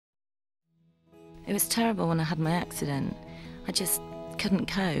It was terrible when I had my accident. I just couldn't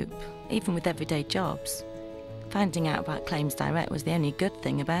cope, even with everyday jobs. Finding out about Claims Direct was the only good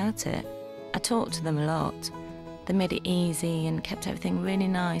thing about it. I talked to them a lot. They made it easy and kept everything really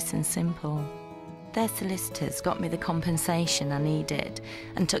nice and simple. Their solicitors got me the compensation I needed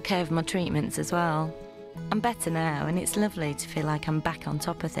and took care of my treatments as well. I'm better now, and it's lovely to feel like I'm back on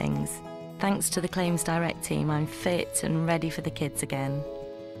top of things. Thanks to the Claims Direct team, I'm fit and ready for the kids again.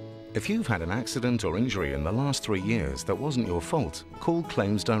 If you've had an accident or injury in the last 3 years that wasn't your fault, call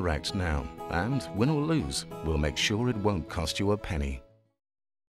Claims Direct now, and win or lose, we'll make sure it won't cost you a penny.